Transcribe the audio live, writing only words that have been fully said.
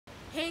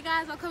Hey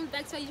guys, welcome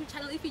back to our YouTube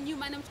channel. If you're new,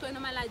 my name is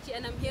Malaji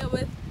and I'm here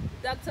with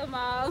Dr.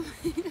 Mom.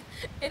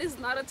 It is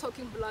not a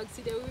talking vlog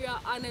today. We are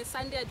on a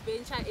Sunday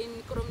adventure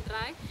in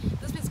Kromdraai.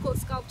 This place is called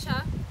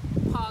Sculpture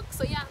Park.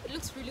 So yeah, it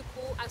looks really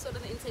cool. I saw it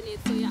on the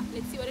internet. So yeah,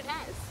 let's see what it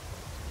has.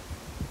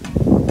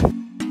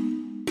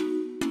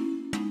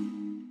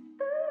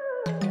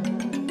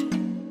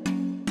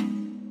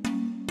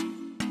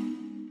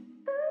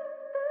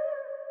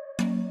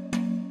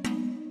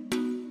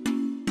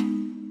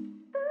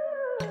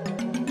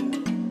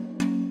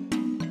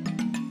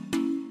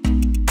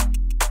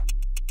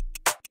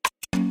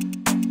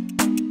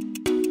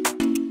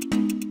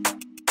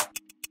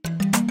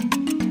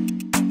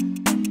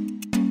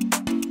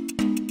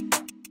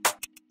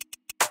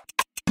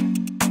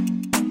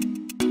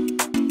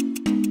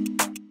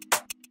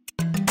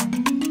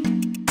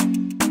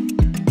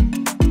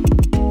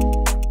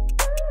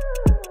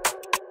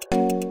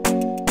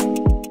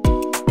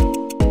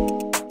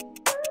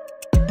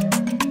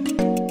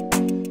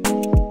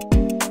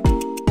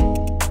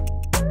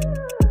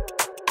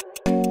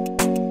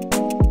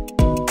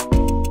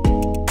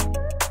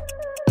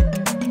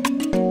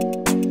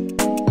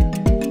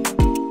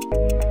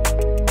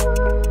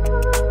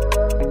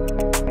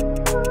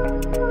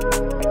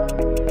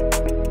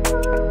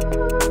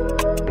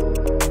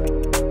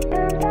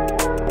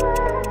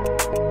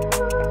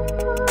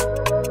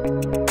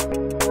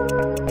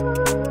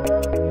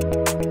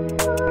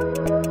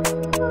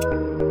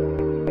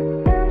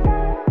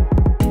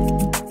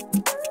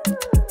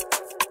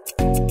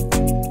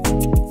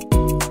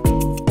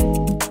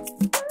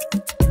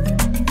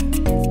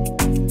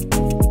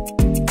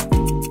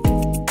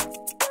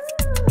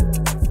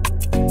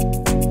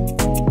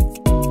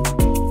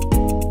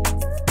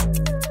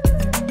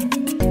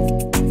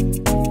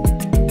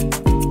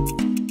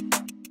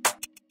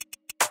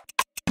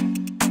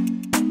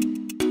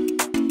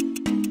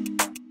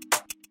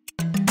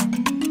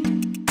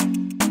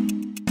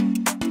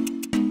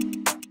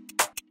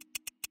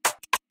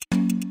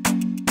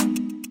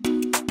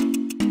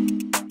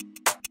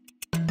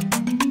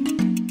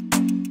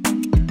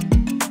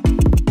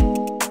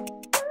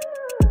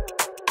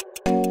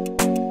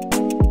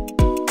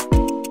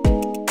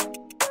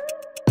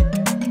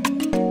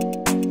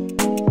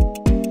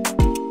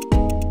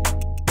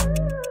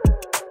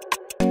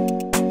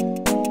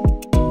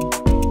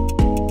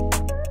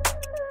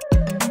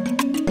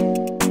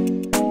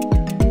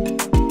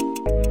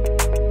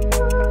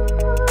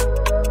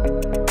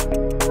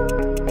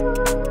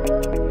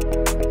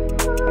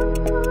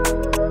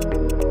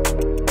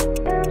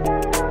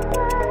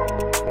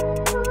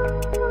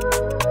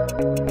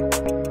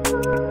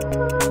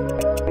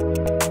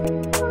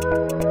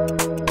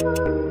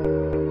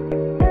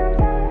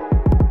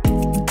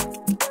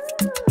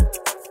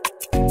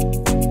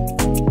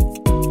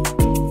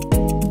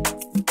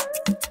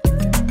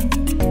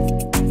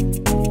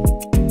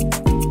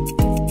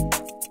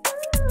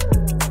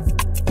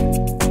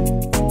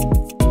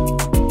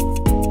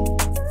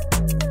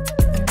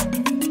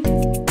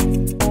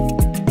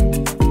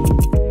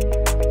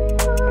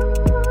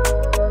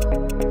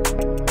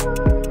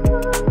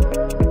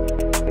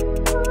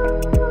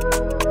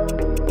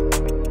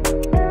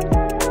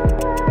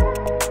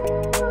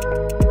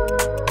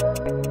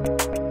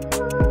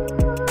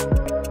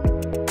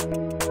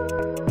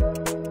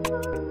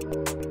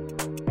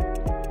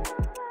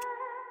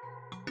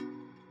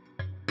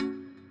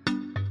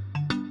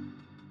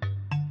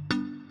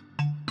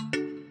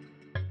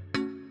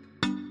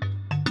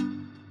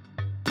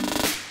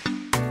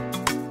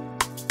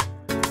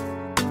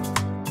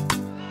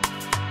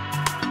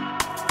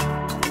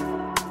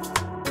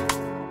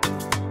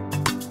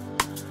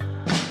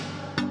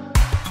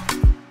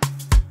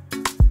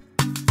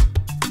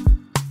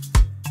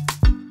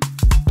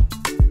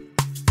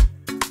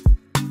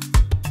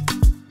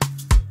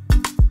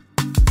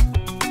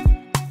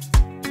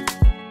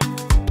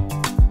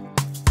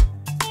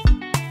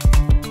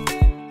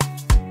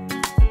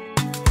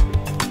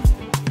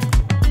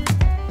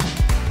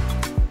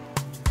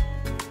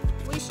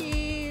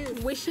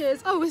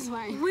 Wishes, always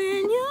mine. When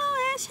you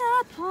wish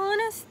upon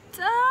a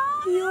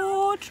star,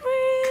 your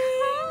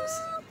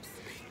dreams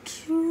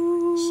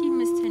true. She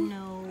must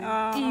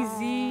know.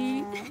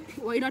 Easy.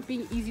 Why not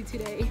being easy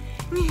today?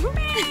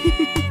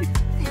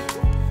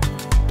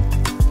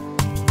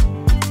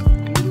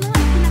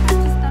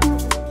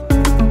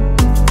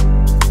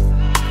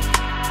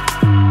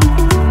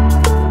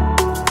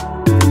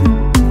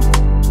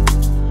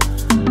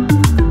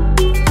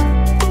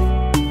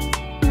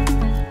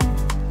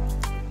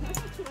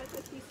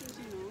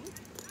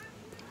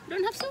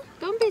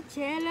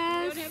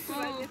 Jealous.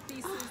 Oh.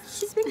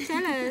 She's being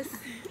jealous.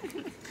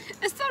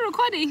 It's still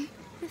recording.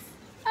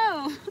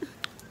 Oh.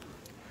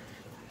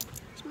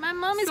 My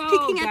mom is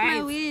picking at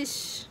my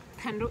wish.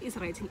 Pando is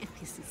writing a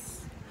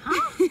thesis. Huh?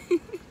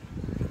 You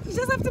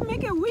just have to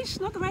make a wish,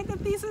 not write a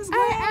thesis. Girl.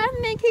 I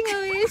am making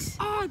a wish.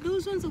 Oh,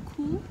 those ones are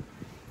cool.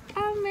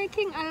 I'm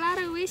making a lot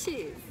of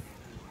wishes.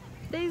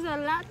 There's a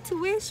lot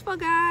to wish for,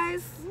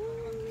 guys.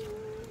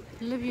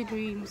 Live your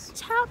dreams.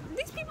 Child,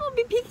 these people will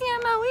be picking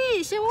at my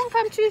wish. It won't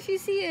come true if you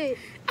see it.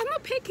 I'm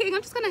not picking.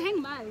 I'm just gonna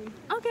hang mine.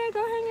 Okay,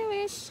 go hang your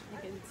wish. You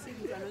can see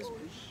Ghana's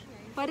wish.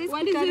 What is it?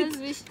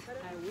 Wish?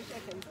 I wish I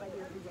can find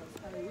your results.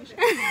 I wish I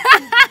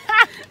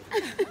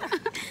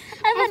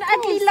have an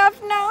ugly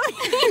laugh now.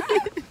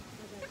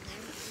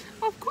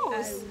 Of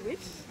course. I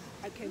wish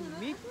I can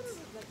meet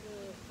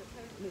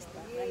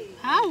Mr. Rhino.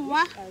 How? I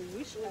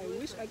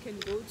wish I can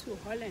go to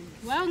Holland.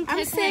 Well,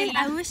 I'm saying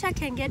I wish I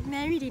can get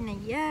married in a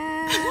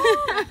year.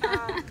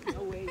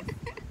 No way.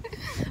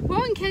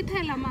 Won't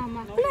Ketela,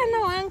 Mama.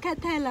 No, I'm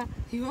Katela.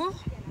 Yo.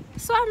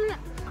 So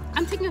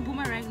I'm taking a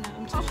boomer right now.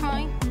 I'm just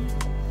Okay.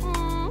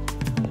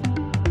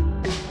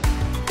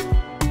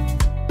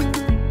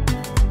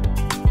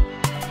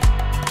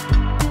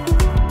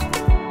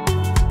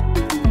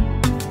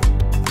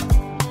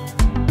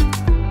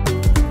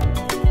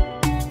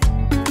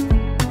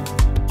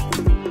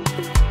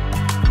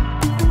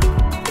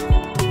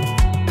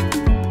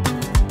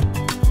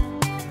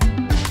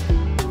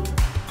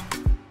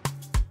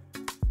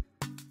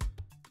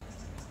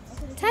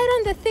 Tie it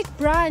on the thick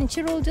branch.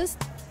 It will just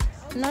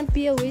not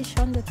be a wish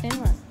on the thin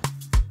one.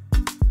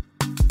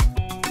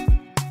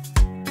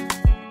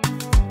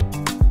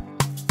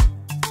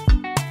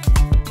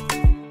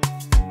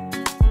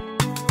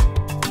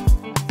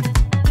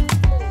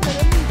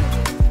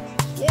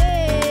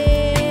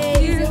 Yay!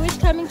 Is your wish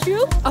coming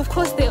true? Of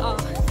course they are.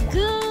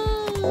 Good.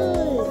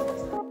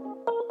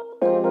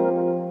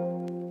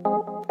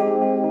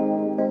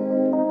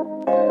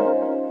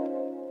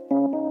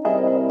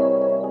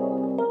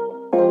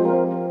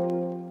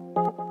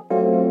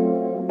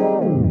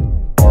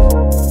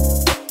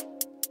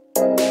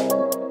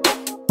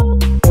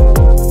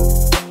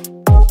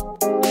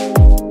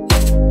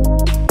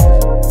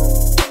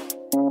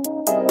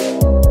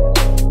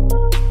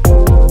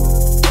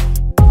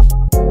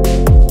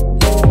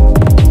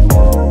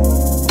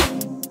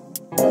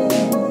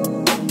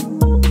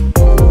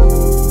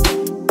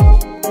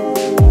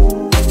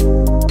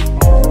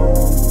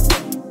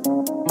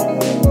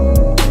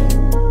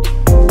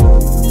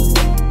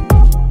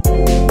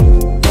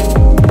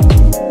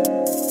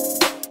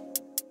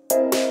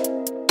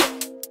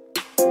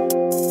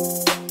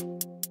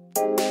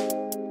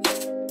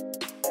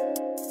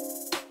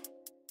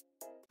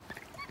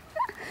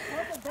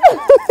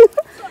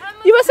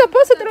 You were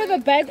supposed to throw the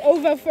bag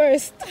over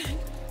first.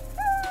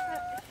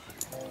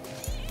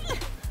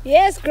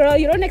 Yes, girl,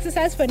 you don't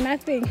exercise for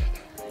nothing.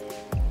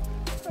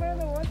 Throw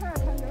the water, I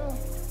can go.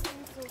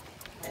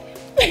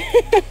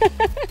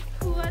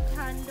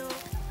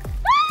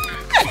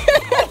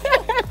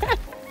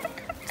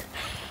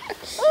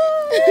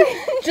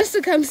 Just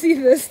to come see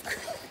this.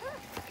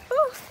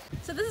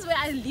 So this is where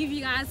I leave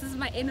you guys. This is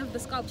my end of the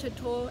sculpture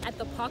tour at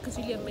the park. It's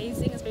really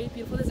amazing. It's very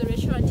beautiful. There's a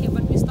restaurant here,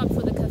 but we stopped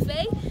for the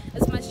cafe.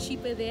 It's much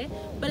cheaper there,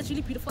 but it's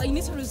really beautiful. You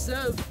need to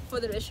reserve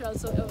for the restaurant,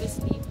 so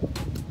obviously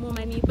more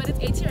money. But it's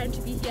 80 rand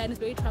to be here, and it's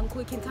very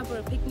tranquil. You can come for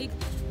a picnic,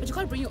 but you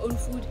can't bring your own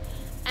food.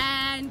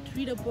 And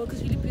read a book.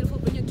 It's really beautiful.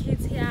 Bring your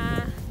kids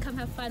here. Come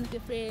have fun with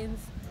your friends.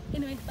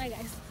 Anyway, bye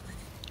guys.